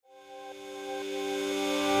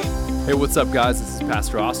Hey, what's up, guys? This is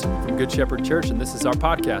Pastor Austin from Good Shepherd Church, and this is our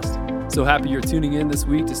podcast. So happy you're tuning in this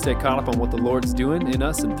week to stay caught up on what the Lord's doing in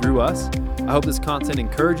us and through us. I hope this content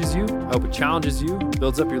encourages you. I hope it challenges you,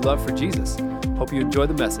 builds up your love for Jesus. Hope you enjoy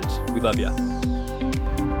the message. We love you.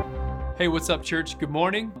 Hey, what's up, church? Good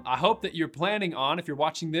morning. I hope that you're planning on, if you're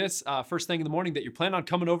watching this first thing in the morning, that you're planning on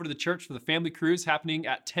coming over to the church for the family cruise happening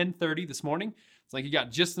at 10:30 this morning. It's like you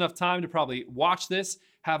got just enough time to probably watch this,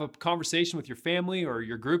 have a conversation with your family or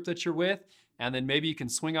your group that you're with, and then maybe you can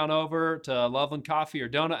swing on over to Loveland Coffee or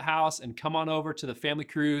Donut House and come on over to the family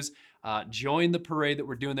cruise, join the parade that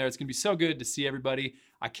we're doing there. It's going to be so good to see everybody.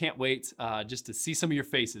 I can't wait just to see some of your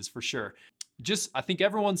faces for sure. I think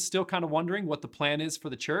everyone's still kind of wondering what the plan is for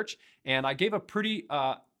the church, and I gave a pretty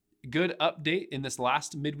good update in this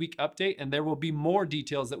last midweek update, and there will be more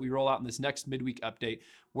details that we roll out in this next midweek update.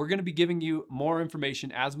 We're going to be giving you more information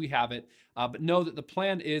as we have it, but know that the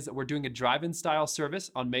plan is that we're doing a drive-in style service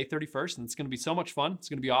on May 31st, and it's going to be so much fun. It's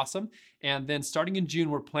going to be awesome. And then starting in June,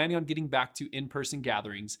 we're planning on getting back to in-person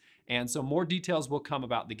gatherings. And so more details will come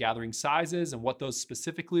about the gathering sizes and what those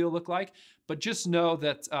specifically will look like. But just know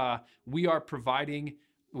that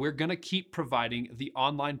we're going to keep providing the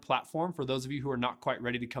online platform for those of you who are not quite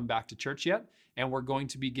ready to come back to church yet. And we're going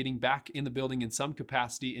to be getting back in the building in some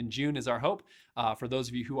capacity in June is our hope for those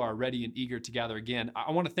of you who are ready and eager to gather again.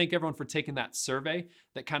 I want to thank everyone for taking that survey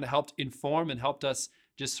that kind of helped inform and helped us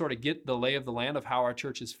just sort of get the lay of the land of how our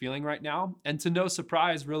church is feeling right now. And to no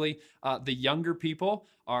surprise, really, the younger people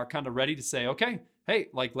are kind of ready to say, okay, hey,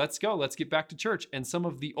 let's go, let's get back to church. And some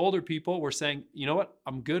of the older people were saying, you know what,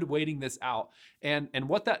 I'm good waiting this out. And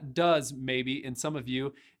what that does maybe in some of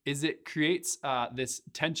you is it creates this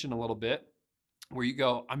tension a little bit where you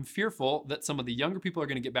go, I'm fearful that some of the younger people are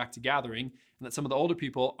going to get back to gathering and that some of the older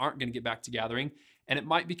people aren't going to get back to gathering. And it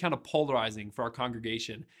might be kind of polarizing for our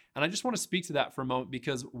congregation. And I just want to speak to that for a moment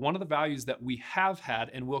because one of the values that we have had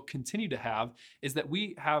and will continue to have is that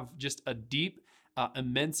we have just a deep,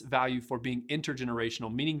 immense value for being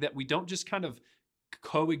intergenerational, meaning that we don't just kind of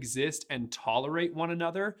coexist and tolerate one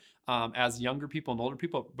another as younger people and older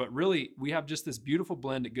people, but really we have just this beautiful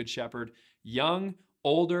blend at Good Shepherd, young,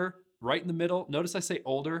 older, right in the middle. Notice I say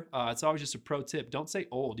older. It's always just a pro tip. Don't say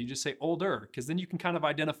old. You just say older because then you can kind of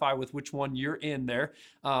identify with which one you're in there.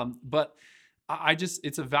 But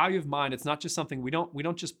it's a value of mine. It's not just something we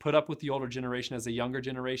don't just put up with the older generation as a younger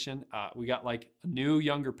generation. We got like a new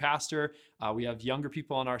younger pastor. We have younger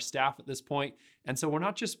people on our staff at this point. And so we're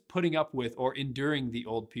not just putting up with or enduring the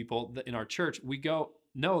old people in our church. We go,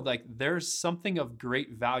 no, like there's something of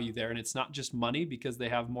great value there. And it's not just money because they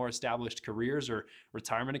have more established careers or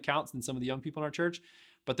retirement accounts than some of the young people in our church,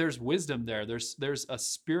 but there's wisdom there. There's a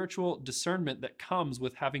spiritual discernment that comes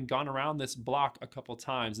with having gone around this block a couple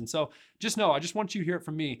times. And so just know, I just want you to hear it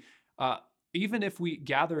from me. Even if we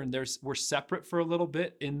gather and we're separate for a little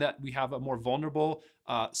bit in that we have a more vulnerable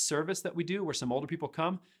service that we do where some older people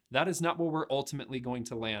come, that is not where we're ultimately going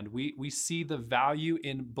to land. We see the value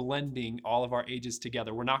in blending all of our ages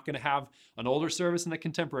together. We're not going to have an older service and a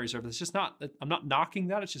contemporary service. It's just not, I'm not knocking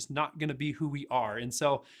that. It's just not going to be who we are. And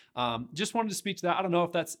so just wanted to speak to that. I don't know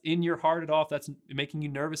if that's in your heart at all, if that's making you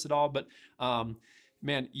nervous at all, but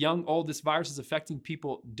man, young, old, this virus is affecting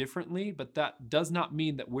people differently, but that does not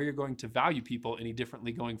mean that we're going to value people any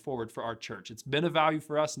differently going forward for our church. It's been a value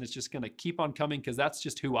for us, and it's just going to keep on coming because that's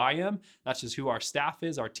just who I am. That's just who our staff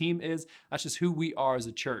is, our team is. That's just who we are as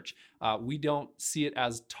a church. We don't see it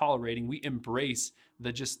as tolerating. We embrace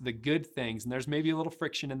the good things, and there's maybe a little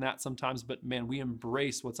friction in that sometimes, but man, we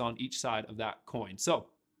embrace what's on each side of that coin. So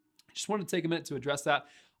I just wanted to take a minute to address that.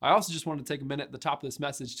 I also just wanted to take a minute at the top of this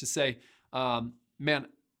message to say, man,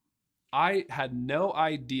 I had no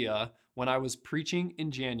idea when I was preaching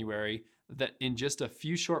in January that in just a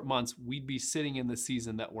few short months, we'd be sitting in the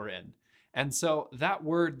season that we're in. And so that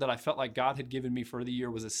word that I felt like God had given me for the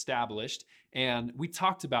year was established. And we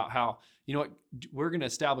talked about how, you know what, we're going to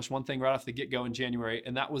establish one thing right off the get-go in January,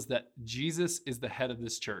 and that was that Jesus is the head of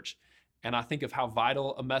this church. And I think of how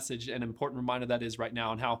vital a message and important reminder that is right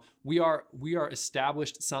now, and how we are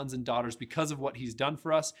established sons and daughters because of what he's done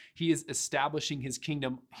for us. He is establishing his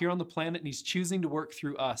kingdom here on the planet, and he's choosing to work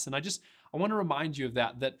through us. And I want to remind you of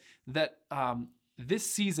that this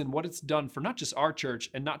season, what it's done for not just our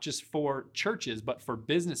church and not just for churches, but for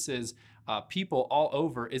businesses, people all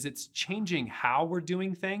over, is it's changing how we're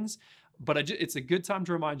doing things. But it's a good time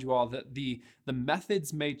to remind you all that the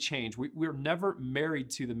methods may change. We're never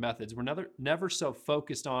married to the methods. We're never so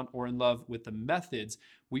focused on or in love with the methods.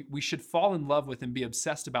 We should fall in love with and be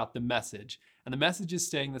obsessed about the message. And the message is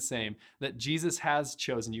staying the same, that Jesus has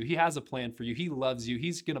chosen you. He has a plan for you. He loves you.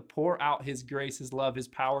 He's going to pour out his grace, his love, his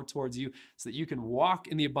power towards you so that you can walk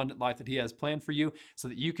in the abundant life that he has planned for you, so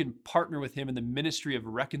that you can partner with him in the ministry of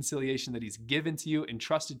reconciliation that he's given to you,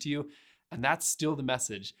 entrusted to you. And that's still the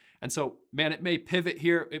message. And so, man, it may pivot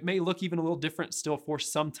here. It may look even a little different still for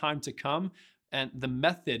some time to come. And the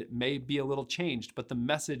method may be a little changed, but the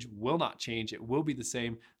message will not change. It will be the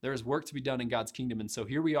same. There is work to be done in God's kingdom. And so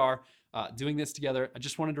here we are doing this together. I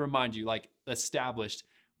just wanted to remind you,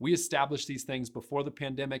 we established these things before the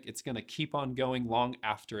pandemic. It's going to keep on going long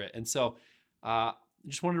after it. And so I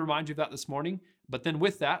just wanted to remind you of that this morning. But then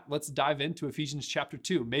with that, let's dive into Ephesians chapter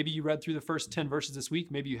 2. Maybe you read through the first 10 verses this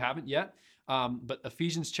week. Maybe you haven't yet. But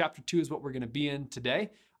Ephesians chapter 2 is what we're going to be in today.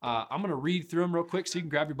 I'm going to read through them real quick so you can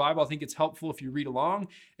grab your Bible. I think it's helpful if you read along.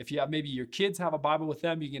 If you have maybe your kids have a Bible with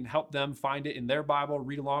them, you can help them find it in their Bible,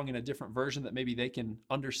 read along in a different version that maybe they can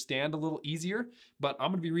understand a little easier. But I'm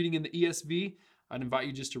going to be reading in the ESV. I'd invite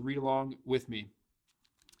you just to read along with me.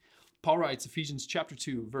 Paul writes, Ephesians chapter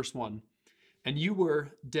 2, verse 1. And you were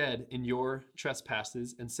dead in your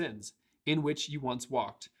trespasses and sins, in which you once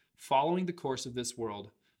walked, following the course of this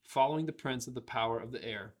world, following the prince of the power of the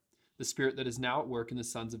air, the spirit that is now at work in the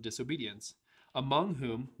sons of disobedience, among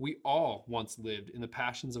whom we all once lived in the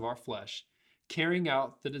passions of our flesh, carrying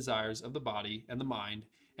out the desires of the body and the mind,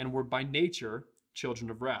 and were by nature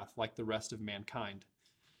children of wrath, like the rest of mankind.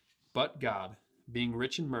 But God, being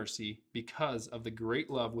rich in mercy, because of the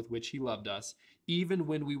great love with which he loved us, even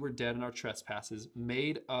when we were dead in our trespasses,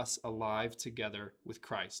 made us alive together with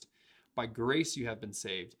Christ. By grace you have been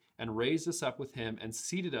saved, and raised us up with him, and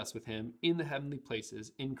seated us with him in the heavenly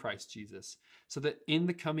places in Christ Jesus, so that in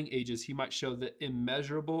the coming ages he might show the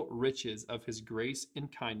immeasurable riches of his grace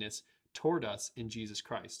and kindness toward us in Jesus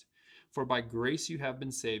Christ. For by grace you have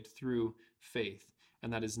been saved through faith,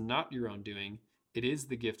 and that is not your own doing, it is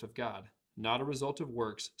the gift of God, not a result of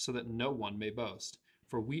works, so that no one may boast.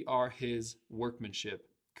 For we are his workmanship,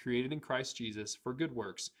 created in Christ Jesus for good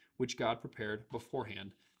works, which God prepared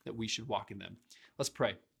beforehand that we should walk in them. Let's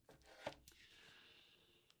pray.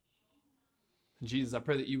 Jesus, I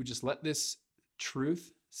pray that you would just let this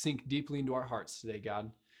truth sink deeply into our hearts today,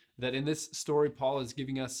 God. That in this story, Paul is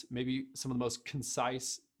giving us maybe some of the most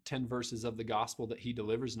concise 10 verses of the gospel that he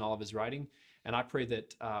delivers in all of his writing. And I pray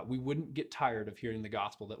that we wouldn't get tired of hearing the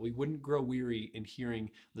gospel, that we wouldn't grow weary in hearing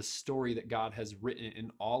the story that God has written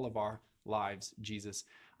in all of our lives, Jesus.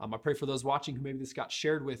 I pray for those watching who maybe this got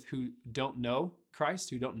shared with who don't know Christ,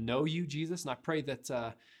 who don't know you, Jesus. And I pray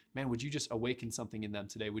that, would you just awaken something in them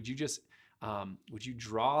today? Would you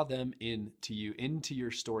draw them into you, into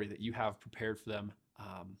your story that you have prepared for them?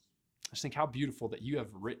 I just think how beautiful that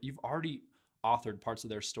you've already authored parts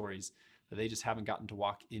of their stories that they just haven't gotten to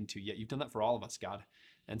walk into yet. You've done that for all of us, God.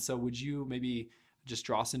 And so would you maybe just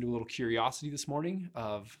draw us into a little curiosity this morning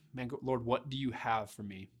of, Lord, what do you have for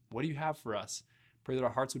me? What do you have for us? Pray that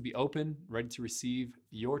our hearts would be open, ready to receive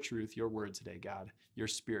your truth, your word today, God, your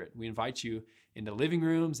spirit. We invite you into living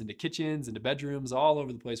rooms, into kitchens, into bedrooms, all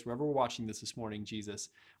over the place, wherever we're watching this morning, Jesus.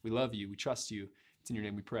 We love you. We trust you. It's in your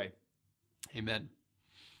name we pray. Amen.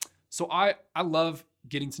 So I love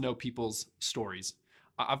getting to know people's stories.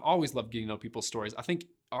 I've always loved getting to know people's stories. I think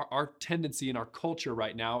our tendency in our culture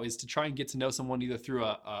right now is to try and get to know someone either through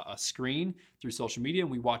a screen, through social media,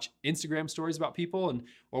 and we watch Instagram stories about people,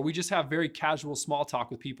 or we just have very casual small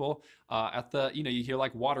talk with people you hear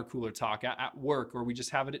like water cooler talk at work, or we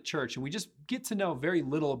just have it at church, and we just get to know very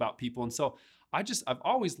little about people. And so I've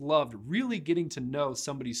always loved really getting to know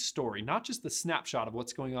somebody's story, not just the snapshot of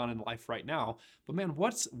what's going on in life right now, but man,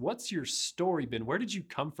 what's your story been? Where did you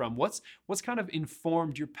come from? What's kind of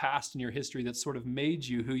informed your past and your history that sort of made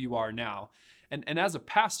you who you are now? And as a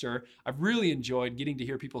pastor, I've really enjoyed getting to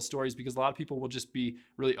hear people's stories because a lot of people will just be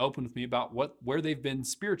really open with me about where they've been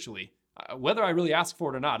spiritually, whether I really ask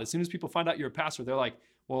for it or not. As soon as people find out you're a pastor, they're like,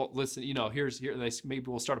 well, listen, here they maybe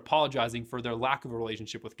will start apologizing for their lack of a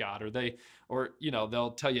relationship with God, or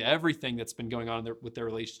they'll tell you everything that's been going on with their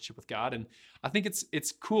relationship with God. And I think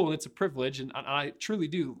it's cool and it's a privilege, and I truly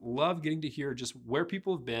do love getting to hear just where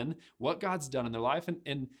people have been, what God's done in their life.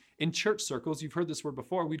 And in church circles, you've heard this word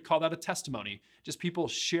before, we'd call that a testimony, just people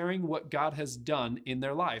sharing what God has done in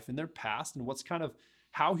their life, in their past, and what's kind of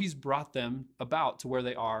how he's brought them about to where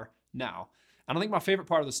they are now. And I think my favorite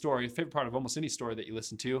part of the story, favorite part of almost any story that you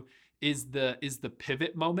listen to, is the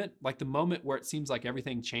pivot moment, like the moment where it seems like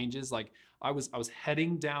everything changes. Like I was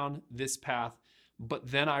heading down this path. but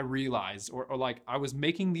then I realized, or like I was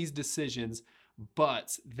making these decisions,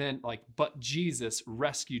 but then but Jesus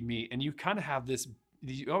rescued me. And you kind of have this,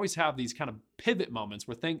 you always have these kind of pivot moments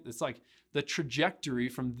where it's like the trajectory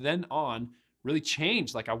from then on really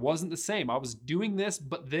changed. Like I wasn't the same. I was doing this,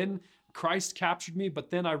 but then Christ captured me,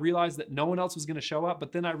 but then I realized that no one else was going to show up,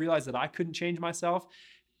 but then I realized that I couldn't change myself,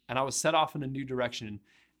 and I was set off in a new direction.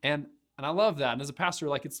 And I love that. And as a pastor,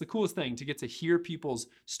 like it's the coolest thing to get to hear people's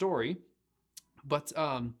story. But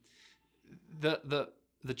the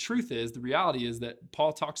truth is, the reality is that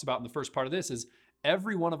Paul talks about in the first part of this is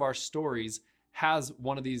every one of our stories has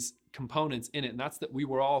one of these components in it, and that's that we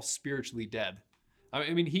were all spiritually dead.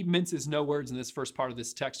 I mean, he minces no words in this first part of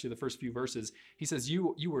this text here, the first few verses. He says,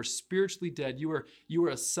 you were spiritually dead. You were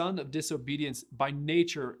a son of disobedience, by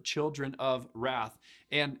nature, children of wrath.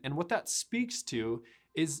 And what that speaks to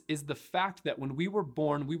is the fact that when we were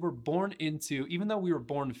born into, even though we were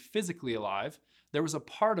born physically alive, there was a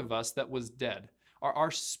part of us that was dead.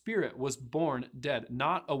 Our spirit was born dead,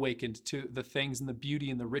 not awakened to the things and the beauty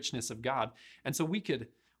and the richness of God. And so we could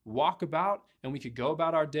walk about and we could go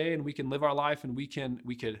about our day and we can live our life and we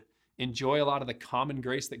could enjoy a lot of the common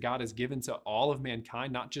grace that God has given to all of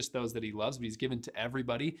mankind, not just those that he loves, but he's given to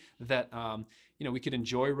everybody. That we could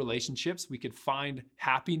enjoy relationships, we could find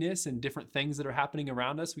happiness in different things that are happening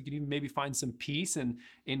around us. We could even maybe find some peace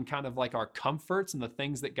in kind of like our comforts and the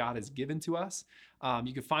things that God has given to us.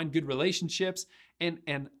 You could find good relationships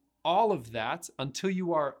and all of that until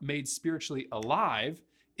you are made spiritually alive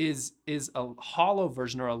is a hollow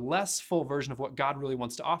version or a less full version of what God really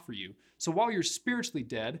wants to offer you. So while you're spiritually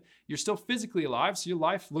dead, you're still physically alive. So your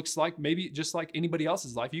life looks like maybe just like anybody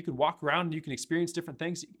else's life. You can walk around and you can experience different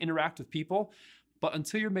things, interact with people. But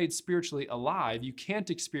until you're made spiritually alive, you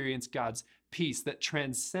can't experience God's peace that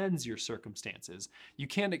transcends your circumstances. You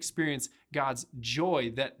can't experience God's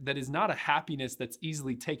joy that is not a happiness that's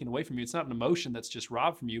easily taken away from you. It's not an emotion that's just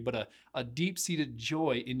robbed from you, but a deep-seated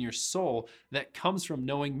joy in your soul that comes from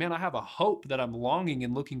knowing, man, I have a hope that I'm longing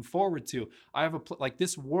and looking forward to. I have like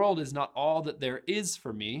this world is not all that there is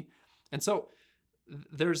for me. And so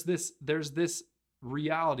there's this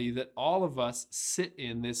reality that all of us sit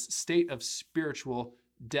in this state of spiritual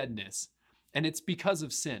deadness, and it's because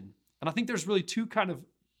of sin. And I think there's really two kind of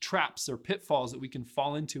traps or pitfalls that we can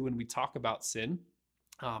fall into when we talk about sin.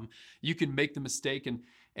 You can make the mistake,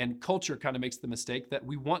 and culture kind of makes the mistake that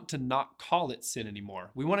we want to not call it sin anymore.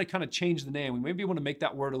 We want to kind of change the name. We maybe want to make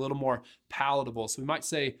that word a little more palatable. So we might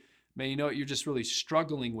say, man, you know what, you're just really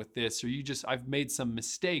struggling with this, or I've made some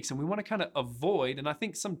mistakes. And we want to kind of avoid, and I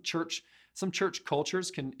think some church cultures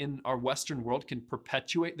can, in our Western world, can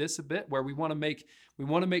perpetuate this a bit, where we want to make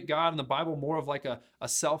God and the Bible more of like a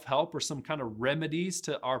self-help or some kind of remedies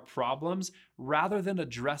to our problems, rather than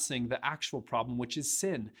addressing the actual problem, which is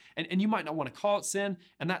sin. And you might not want to call it sin,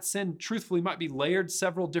 and that sin truthfully might be layered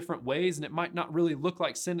several different ways, and it might not really look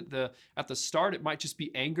like sin at the start. It might just be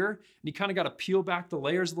anger, and you kind of got to peel back the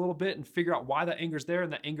layers a little bit and figure out why that anger's there,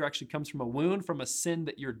 and that anger actually comes from a wound, from a sin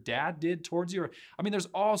that your dad did towards you. I mean, there's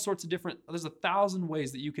all sorts of there's 1,000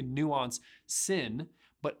 ways that you can nuance sin,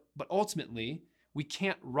 but ultimately, we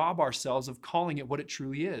can't rob ourselves of calling it what it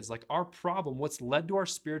truly is. Like our problem, what's led to our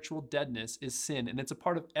spiritual deadness is sin, and it's a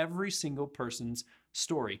part of every single person's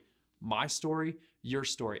story. My story, your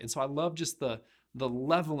story. And so I love just the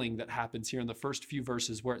leveling that happens here in the first few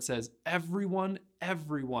verses, where it says everyone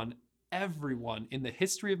in the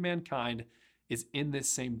history of mankind is in this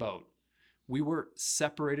same boat. We were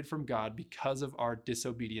separated from God because of our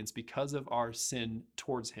disobedience, because of our sin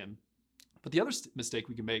towards him. But the other mistake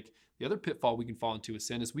we can make, the other pitfall we can fall into with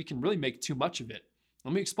sin, is we can really make too much of it.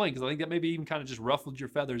 Let me explain, because I think that maybe even kind of just ruffled your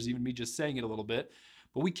feathers, even me just saying it a little bit.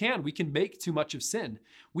 But we can make too much of sin.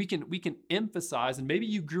 We can emphasize, and maybe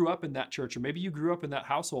you grew up in that church, or maybe you grew up in that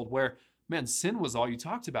household where, man, sin was all you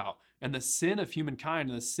talked about, and the sin of humankind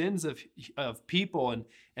and the sins of people.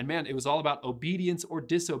 And man, it was all about obedience or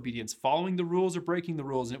disobedience, following the rules or breaking the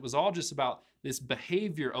rules. And it was all just about this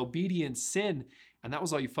behavior, obedience, sin. And that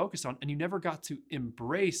was all you focused on. And you never got to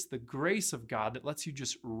embrace the grace of God that lets you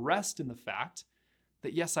just rest in the fact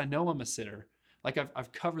that, yes, I know I'm a sinner. Like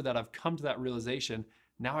I've covered that. I've come to that realization.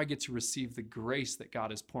 Now I get to receive the grace that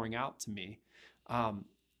God is pouring out to me. I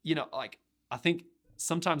think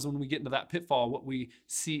sometimes when we get into that pitfall, what we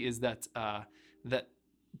see is that that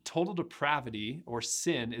total depravity or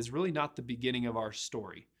sin is really not the beginning of our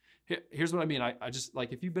story. Here's what I mean. I just,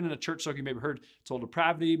 like, if you've been in a church circle, you maybe heard total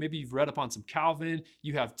depravity, maybe you've read up on some Calvin,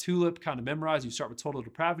 you have Tulip kind of memorized, you start with total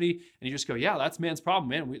depravity, and you just go, yeah, that's man's problem,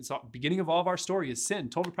 man. It's the beginning of all of our story is sin,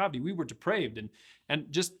 total depravity. We were depraved.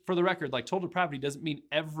 And just for the record, like, total depravity doesn't mean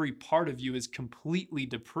every part of you is completely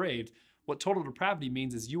depraved. What total depravity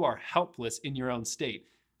means is you are helpless in your own state.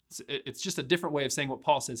 It's just a different way of saying what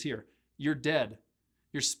Paul says here. You're dead.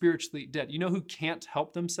 You're spiritually dead. You know who can't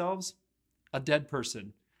help themselves? A dead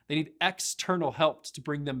person. They need external help to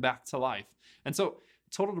bring them back to life. And so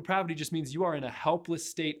total depravity just means you are in a helpless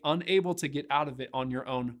state, unable to get out of it on your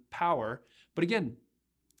own power. But again,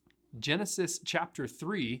 Genesis chapter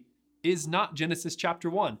 3 is not Genesis chapter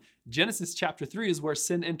 1. Genesis chapter 3 is where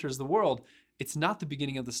sin enters the world. It's not the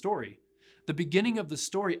beginning of the story. The beginning of the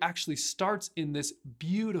story actually starts in this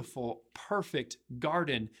beautiful, perfect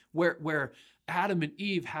garden where Adam and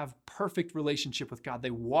Eve have perfect relationship with God. They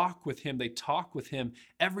walk with him, they talk with him,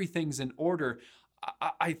 everything's in order.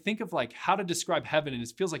 I think of like how to describe heaven, and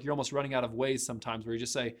it feels like you're almost running out of ways sometimes where you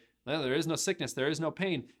just say, well, there is no sickness, there is no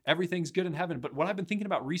pain, everything's good in heaven. But what I've been thinking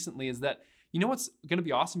about recently is that, you know what's going to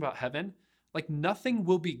be awesome about heaven? Like nothing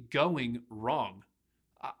will be going wrong.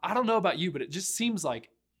 I don't know about you, but it just seems like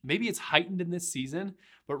maybe it's heightened in this season,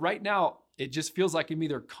 but right now it just feels like I'm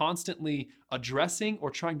either constantly addressing or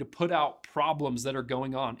trying to put out problems that are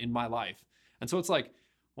going on in my life. And so it's like,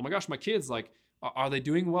 oh my gosh, my kids, like, are they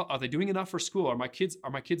doing well? Are they doing enough for school? Are my kids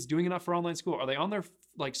doing enough for online school? Are they on their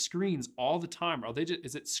like screens all the time?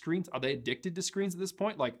 Is it screens? Are they addicted to screens at this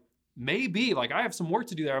point? Like maybe, like I have some work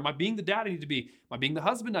to do there. Am I being the dad I need to be? Am I being the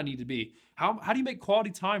husband I need to be? How do you make quality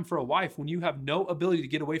time for a wife when you have no ability to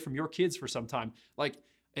get away from your kids for some time? Like,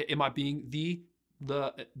 am I being the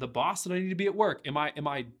boss that I need to be at work? Am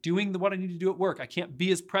I doing what I need to do at work? I can't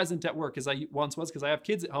be as present at work as I once was because I have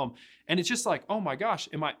kids at home. And it's just like, oh my gosh,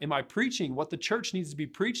 am I preaching what the church needs to be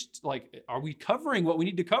preached? Like, are we covering what we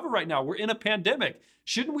need to cover right now? We're in a pandemic.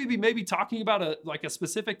 Shouldn't we be maybe talking about a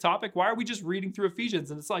specific topic? Why are we just reading through Ephesians?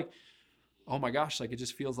 And it's like, oh my gosh, like it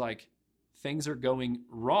just feels like things are going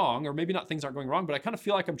wrong, or maybe not things aren't going wrong, but I kind of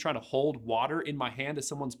feel like I'm trying to hold water in my hand as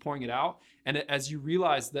someone's pouring it out. And as you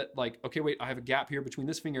realize that like, okay, wait, I have a gap here between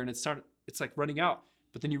this finger and it's like running out.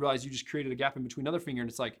 But then you realize you just created a gap in between another finger and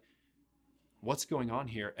it's like, what's going on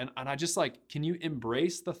here? And I just like, can you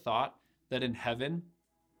embrace the thought that in heaven,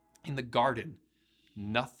 in the garden,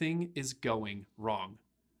 nothing is going wrong?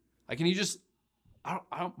 Like, can you just,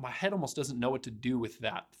 my head almost doesn't know what to do with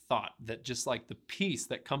that thought, that just like the peace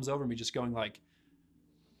that comes over me, just going like,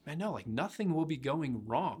 man, no, like nothing will be going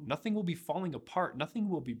wrong. Nothing will be falling apart. Nothing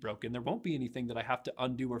will be broken. There won't be anything that I have to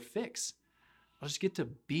undo or fix. I'll just get to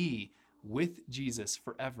be with Jesus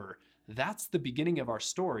forever. That's the beginning of our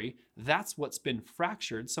story. That's what's been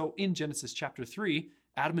fractured. So in Genesis chapter 3,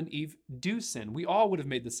 Adam and Eve do sin. We all would have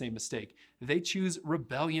made the same mistake. They choose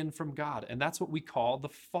rebellion from God, and that's what we call the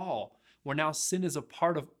fall, where now sin is a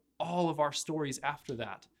part of all of our stories after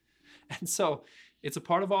that. And so it's a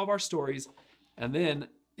part of all of our stories. And then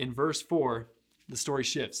in verse 4, the story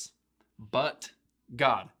shifts. But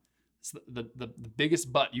God. It's the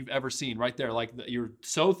biggest but you've ever seen right there. Like you're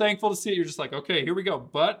so thankful to see it. You're just like, okay, here we go.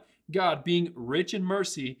 But God, being rich in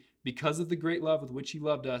mercy because of the great love with which he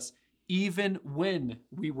loved us, even when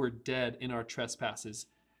we were dead in our trespasses,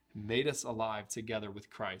 made us alive together with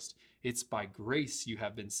Christ. It's by grace you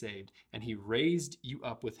have been saved, and he raised you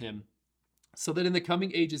up with him so that in the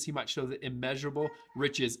coming ages he might show the immeasurable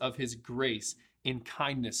riches of his grace in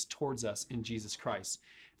kindness towards us in Jesus Christ.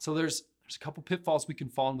 So there's a couple pitfalls we can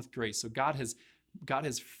fall in with grace. So God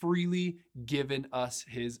has freely given us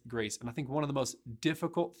his grace. And I think one of the most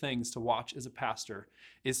difficult things to watch as a pastor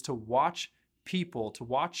is to watch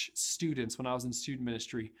students, when I was in student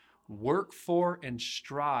ministry, work for and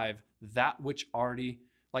strive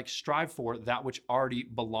for that which already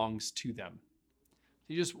belongs to them.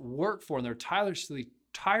 They just work for, and they're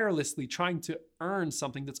tirelessly trying to earn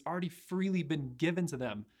something that's already freely been given to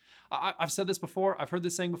them. I've said this before. I've heard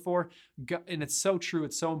this saying before, and it's so true.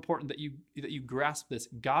 It's so important that you grasp this.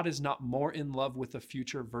 God is not more in love with a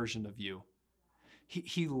future version of you.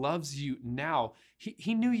 He loves you now.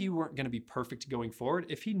 He knew you weren't going to be perfect going forward.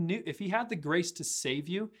 If he had the grace to save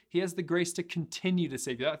you, he has the grace to continue to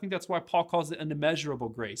save you. I think that's why Paul calls it an immeasurable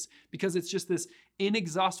grace, because it's just this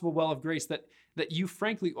inexhaustible well of grace that you,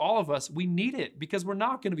 frankly, all of us, we need it because we're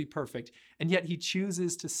not going to be perfect. And yet he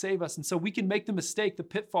chooses to save us. And so we can make the mistake, the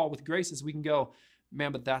pitfall with grace is we can go,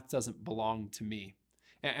 man, but that doesn't belong to me.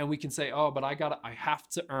 And we can say, oh, but I have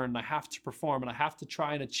to earn, I have to perform, and I have to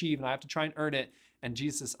try and achieve, and I have to try and earn it. And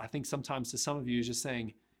Jesus, I think sometimes to some of you is just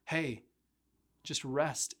saying, hey, just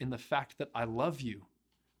rest in the fact that I love you.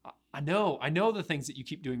 I know the things that you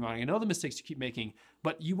keep doing wrong. I know the mistakes you keep making,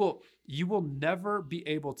 but you will never be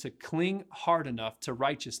able to cling hard enough to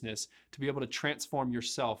righteousness to be able to transform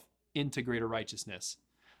yourself into greater righteousness.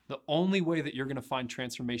 The only way that you're going to find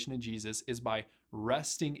transformation in Jesus is by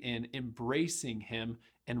resting in, embracing him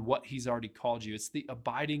and what he's already called you. It's the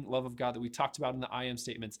abiding love of God that we talked about in the I am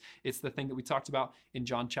statements. It's the thing that we talked about in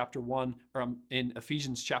John chapter 1, or in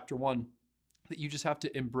Ephesians chapter 1, that you just have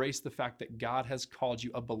to embrace the fact that God has called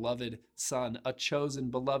you a beloved son, a chosen,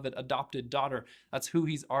 beloved, adopted daughter. That's who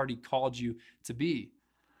he's already called you to be.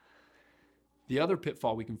 The other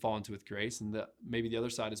pitfall we can fall into with grace, and maybe the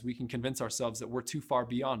other side, is we can convince ourselves that we're too far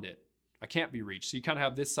beyond it. I can't be reached. So you kind of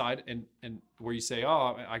have this side and where you say,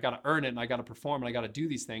 oh, I got to earn it and I got to perform and I got to do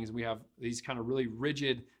these things. And we have these kind of really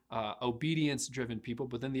rigid, obedience-driven people.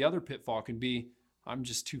 But then the other pitfall can be, I'm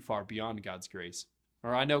just too far beyond God's grace.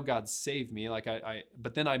 Or I know God saved me,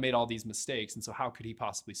 but then I made all these mistakes. And so how could he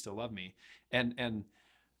possibly still love me? And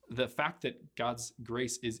the fact that God's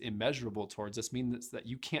grace is immeasurable towards us means that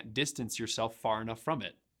you can't distance yourself far enough from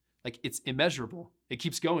it. Like, it's immeasurable. It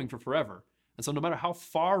keeps going for forever. And so no matter how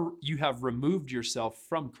far you have removed yourself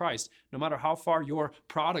from Christ, no matter how far your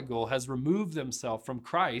prodigal has removed themselves from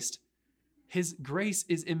Christ, his grace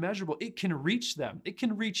is immeasurable. It can reach them. It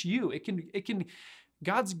can reach you.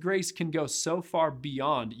 God's grace can go so far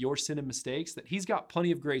beyond your sin and mistakes that he's got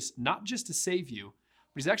plenty of grace, not just to save you,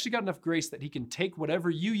 but he's actually got enough grace that he can take whatever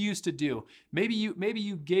you used to do. Maybe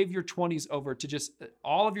you gave your 20s over to just,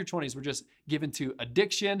 all of your 20s were just given to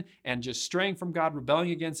addiction and just straying from God,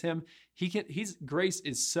 rebelling against him. His grace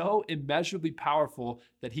is so immeasurably powerful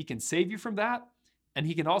that he can save you from that. And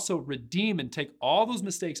he can also redeem and take all those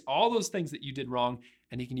mistakes, all those things that you did wrong,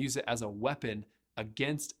 and he can use it as a weapon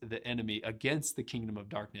against the enemy, against the kingdom of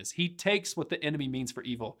darkness. He takes what the enemy means for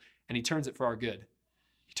evil and he turns it for our good.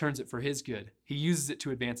 He turns it for his good. He uses it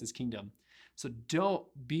to advance his kingdom. So don't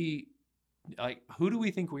be like, who do we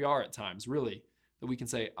think we are at times, really, that we can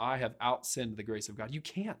say, I have outsinned the grace of God? You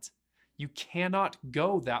can't. You cannot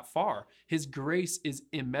go that far. His grace is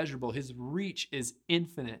immeasurable. His reach is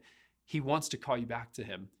infinite. He wants to call you back to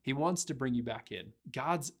him. He wants to bring you back in.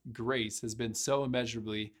 God's grace has been so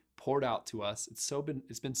immeasurably poured out to us.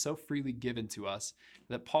 It's been so freely given to us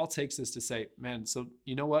that Paul takes us to say, man, so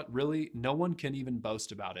you know what? Really, no one can even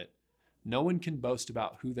boast about it. No one can boast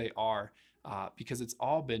about who they are because it's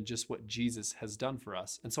all been just what Jesus has done for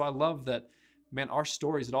us. And so I love that, man, our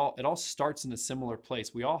stories, it all starts in a similar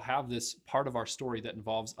place. We all have this part of our story that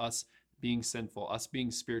involves us being sinful, us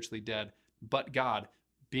being spiritually dead, but God,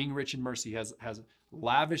 being rich in mercy, has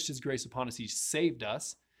lavished his grace upon us. He saved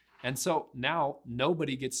us. And so now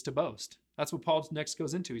nobody gets to boast. That's what Paul next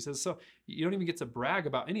goes into. He says, so you don't even get to brag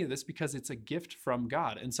about any of this because it's a gift from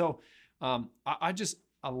God. And so I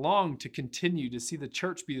long to continue to see the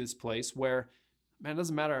church be this place where, man, it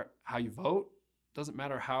doesn't matter how you vote. It doesn't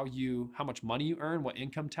matter how much money you earn, what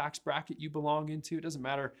income tax bracket you belong into. It doesn't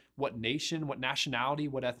matter what nation, what nationality,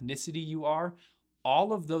 what ethnicity you are.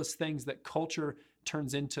 All of those things that culture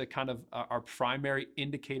turns into kind of our primary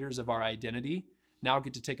indicators of our identity now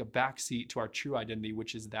get to take a back seat to our true identity,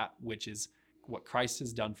 which is what Christ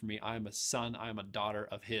has done for me. I am a son, I am a daughter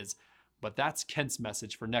of his. But that's Kent's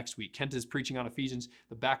message for next week. Kent is preaching on Ephesians,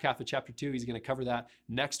 the back half of chapter 2. He's going to cover that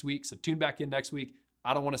next week. So tune back in next week.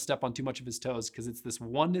 I don't want to step on too much of his toes because it's this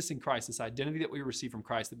oneness in Christ, this identity that we receive from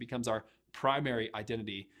Christ that becomes our primary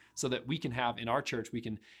identity, so that we can have in our church, we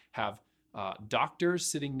can have doctors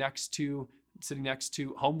sitting next to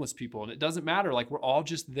homeless people. And it doesn't matter. Like, we're all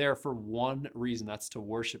just there for one reason. That's to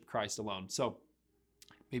worship Christ alone. So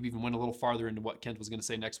maybe even went a little farther into what Kent was going to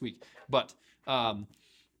say next week. But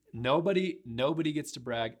nobody gets to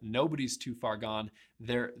brag. Nobody's too far gone.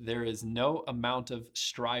 There is no amount of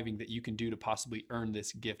striving that you can do to possibly earn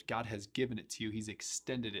this gift. God has given it to you. He's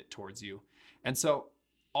extended it towards you. And so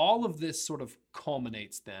all of this sort of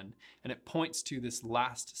culminates then, and it points to this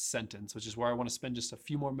last sentence, which is where I want to spend just a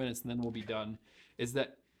few more minutes and then we'll be done, is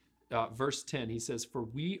that verse 10, he says, for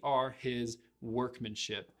we are his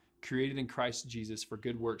workmanship, created in Christ Jesus for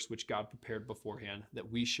good works, which God prepared beforehand, that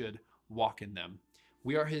we should walk in them.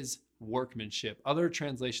 We are his workmanship. Other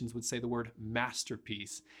translations would say the word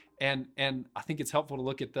masterpiece. And I think it's helpful to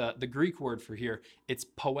look at the Greek word for here. It's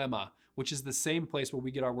poema, which is the same place where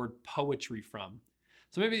we get our word poetry from.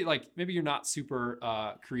 So maybe you're not super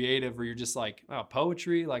creative, or you're just like, oh,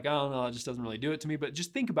 poetry, like, I don't know, it just doesn't really do it to me. But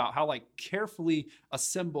just think about how like carefully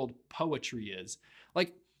assembled poetry is.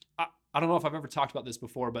 Like, I don't know if I've ever talked about this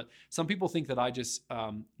before, but some people think that I just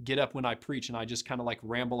get up when I preach and I just kind of like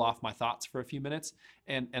ramble off my thoughts for a few minutes.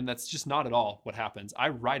 And that's just not at all what happens. I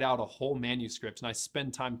write out a whole manuscript and I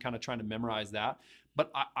spend time kind of trying to memorize that. But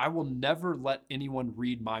I will never let anyone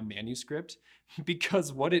read my manuscript,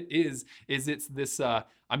 because what it is it's this,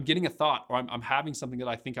 I'm getting a thought, or I'm having something that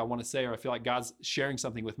I think I want to say, or I feel like God's sharing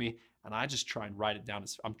something with me. and I just try and write it down.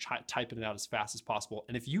 I'm typing it out as fast as possible.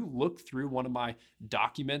 And if you look through one of my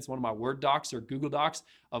documents, one of my Word docs or Google Docs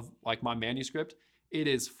of like my manuscript, it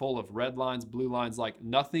is full of red lines, blue lines, like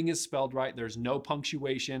nothing is spelled right. There's no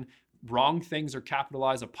punctuation. Wrong things are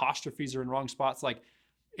capitalized. Apostrophes are in wrong spots. Like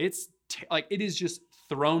it is just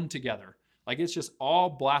thrown together. Like it's just all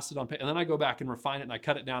blasted on paper. And then I go back and refine it and I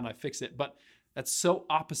cut it down and I fix it. But that's so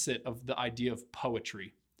opposite of the idea of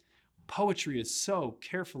poetry. Poetry is so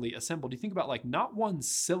carefully assembled. You think about like not one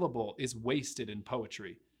syllable is wasted in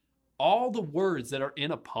poetry. All the words that are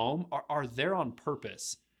in a poem are there on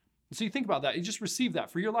purpose. And so you think about that, you just receive that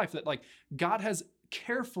for your life, that like God has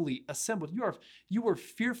carefully assembled. You are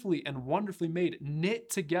fearfully and wonderfully made, knit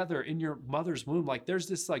together in your mother's womb. Like there's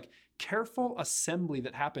this like careful assembly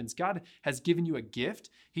that happens. God has given you a gift.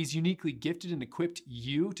 He's uniquely gifted and equipped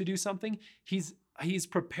you to do something. He's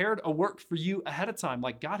prepared a work for you ahead of time.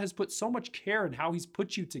 Like God has put so much care in how he's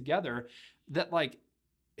put you together that like,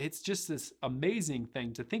 it's just this amazing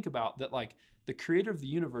thing to think about, that like the creator of the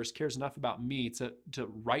universe cares enough about me to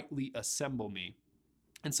rightly assemble me.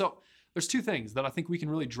 And so there's two things that I think we can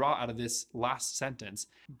really draw out of this last sentence.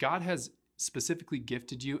 God has specifically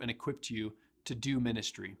gifted you and equipped you to do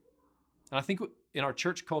ministry. And I think in our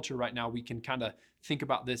church culture right now, we can kind of think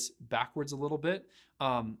about this backwards a little bit.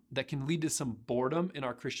 That can lead to some boredom in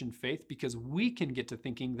our Christian faith, because we can get to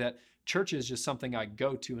thinking that church is just something I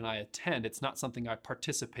go to and I attend. It's not something I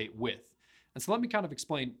participate with. And so let me kind of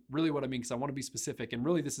explain really what I mean, because I want to be specific. And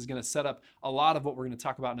really this is going to set up a lot of what we're going to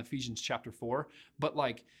talk about in Ephesians chapter 4. But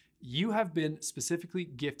like, you have been specifically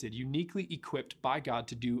gifted, uniquely equipped by God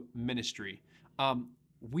to do ministry.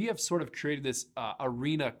 We have sort of created this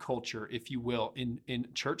arena culture, if you will, in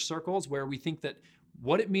church circles, where we think that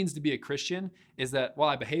what it means to be a Christian is that, well,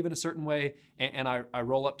 I behave in a certain way and I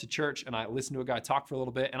roll up to church and I listen to a guy talk for a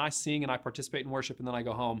little bit and I sing and I participate in worship and then I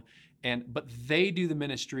go home. But they do the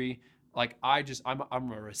ministry. Like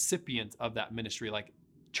I'm a recipient of that ministry. Like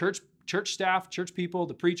church staff, church people,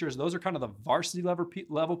 the preachers, those are kind of the varsity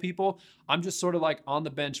level people. I'm just sort of like on the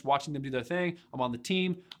bench watching them do their thing. I'm on the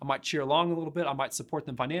team. I might cheer along a little bit. I might support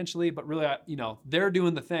them financially, but really, they're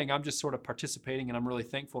doing the thing. I'm just sort of participating, and I'm really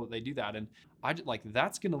thankful that they do that. And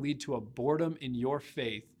that's going to lead to a boredom in your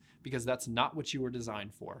faith, because that's not what you were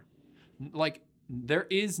designed for. Like there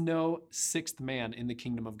is no sixth man in the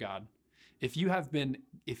kingdom of God. If you have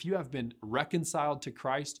been reconciled to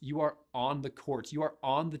Christ, you are on the court, you are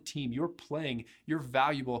on the team, you're playing, you're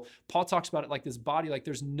valuable. Paul talks about it like this body, like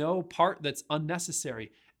there's no part that's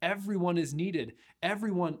unnecessary. Everyone is needed.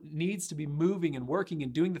 Everyone needs to be moving and working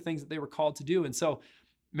and doing the things that they were called to do. And so,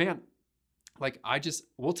 man,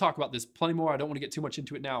 we'll talk about this plenty more. I don't want to get too much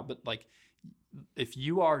into it now, but like, if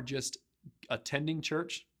you are just attending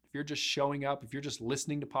church, if you're just showing up, if you're just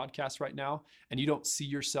listening to podcasts right now and you don't see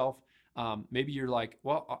yourself, maybe you're like,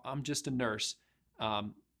 well, I'm just a nurse. I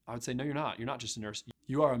would say, no, you're not. You're not just a nurse.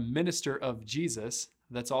 You are a minister of Jesus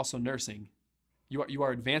that's also nursing. You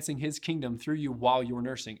are advancing his kingdom through you while you're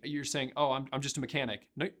nursing. You're saying, oh, I'm just a mechanic.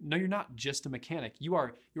 No, you're not just a mechanic. You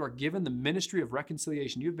are given the ministry of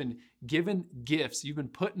reconciliation. You've been given gifts. You've been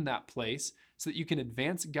put in that place so that you can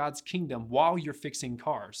advance God's kingdom while you're fixing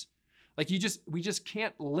cars. Like we just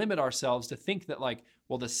can't limit ourselves to think that like,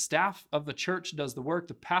 well, the staff of the church does the work,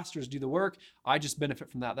 the pastors do the work, I just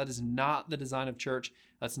benefit from that. That is not the design of church.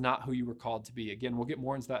 That's not who you were called to be. Again, we'll get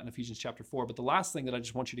more into that in Ephesians chapter 4. But the last thing that I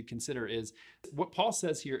just want you to consider is what Paul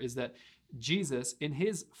says here is that Jesus, in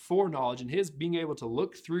his foreknowledge and his being able to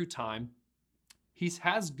look through time, he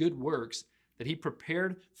has good works that he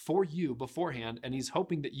prepared for you beforehand, and he's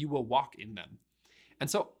hoping that you will walk in them. And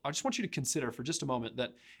so I just want you to consider for just a moment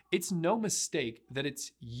that it's no mistake that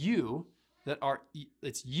it's you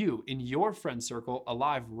in your friend circle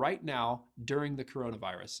alive right now during the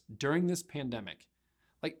coronavirus, during this pandemic.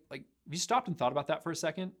 Like have you stopped and thought about that for a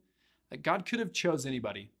second? Like God could have chose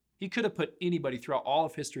anybody. He could have put anybody throughout all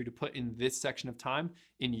of history to put in this section of time,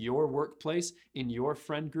 in your workplace, in your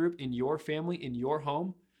friend group, in your family, in your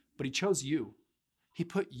home, but he chose you. He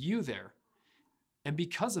put you there. And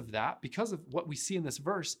because of that, because of what we see in this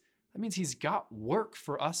verse, that means he's got work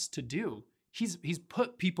for us to do. He's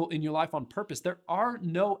put people in your life on purpose. There are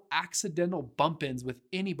no accidental bump-ins with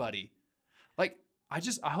anybody. Like,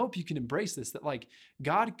 I hope you can embrace this, that like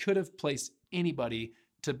God could have placed anybody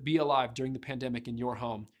to be alive during the pandemic in your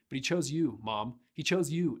home, but he chose you, mom. He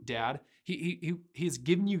chose you, dad. He has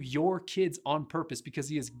given you your kids on purpose because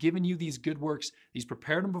he has given you these good works. He's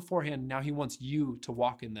prepared them beforehand. Now he wants you to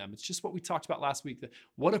walk in them. It's just what we talked about last week. That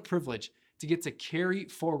what a privilege to get to carry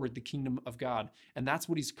forward the kingdom of God. And that's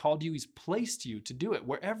what he's called you. He's placed you to do it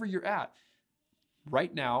wherever you're at.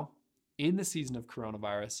 Right now, in the season of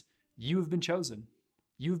coronavirus, You have been chosen.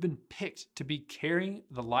 You've been picked to be carrying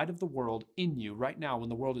the light of the world in you right now when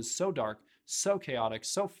the world is so dark, so chaotic,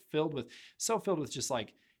 so filled with just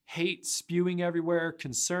like hate spewing everywhere,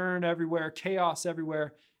 concern everywhere, chaos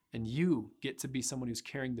everywhere. And you get to be someone who's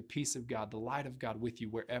carrying the peace of God, the light of God with you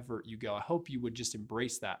wherever you go. I hope you would just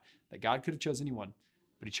embrace that God could have chosen anyone,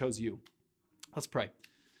 but he chose you. Let's pray.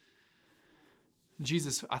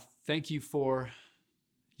 Jesus, I thank you for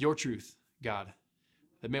your truth, God.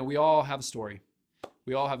 That, man, we all have a story.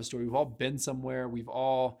 We all have a story. We've all been somewhere. We've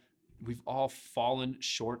all fallen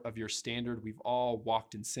short of your standard. We've all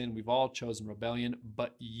walked in sin. We've all chosen rebellion,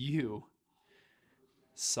 but you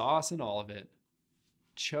saw us in all of it,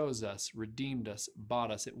 chose us, redeemed us,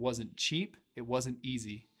 bought us. It wasn't cheap. It wasn't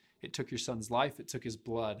easy. It took your son's life. It took his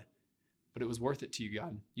blood, but it was worth it to you,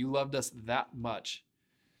 God. You loved us that much.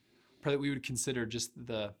 Pray that we would consider just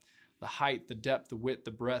the height, the depth, the width,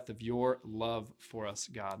 the breadth of your love for us,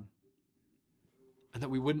 God. And that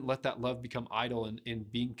we wouldn't let that love become idle in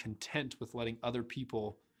being content with letting other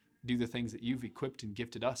people do the things that you've equipped and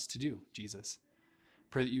gifted us to do, Jesus.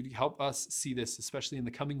 Pray that you'd help us see this, especially in the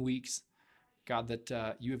coming weeks. God,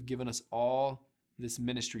 that you have given us all this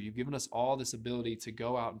ministry. You've given us all this ability to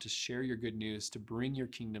go out and to share your good news, to bring your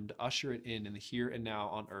kingdom, to usher it in the here and now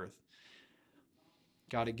on earth.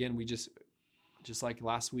 God, again, we just like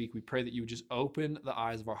last week, we pray that you would just open the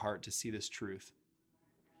eyes of our heart to see this truth.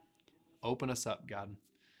 Open us up, God.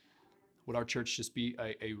 Would our church just be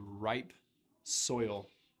a ripe soil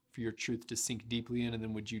for your truth to sink deeply in, and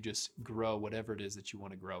then would you just grow whatever it is that you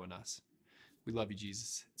want to grow in us? We love you,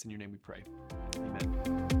 Jesus. It's in your name we pray.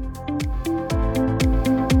 Amen.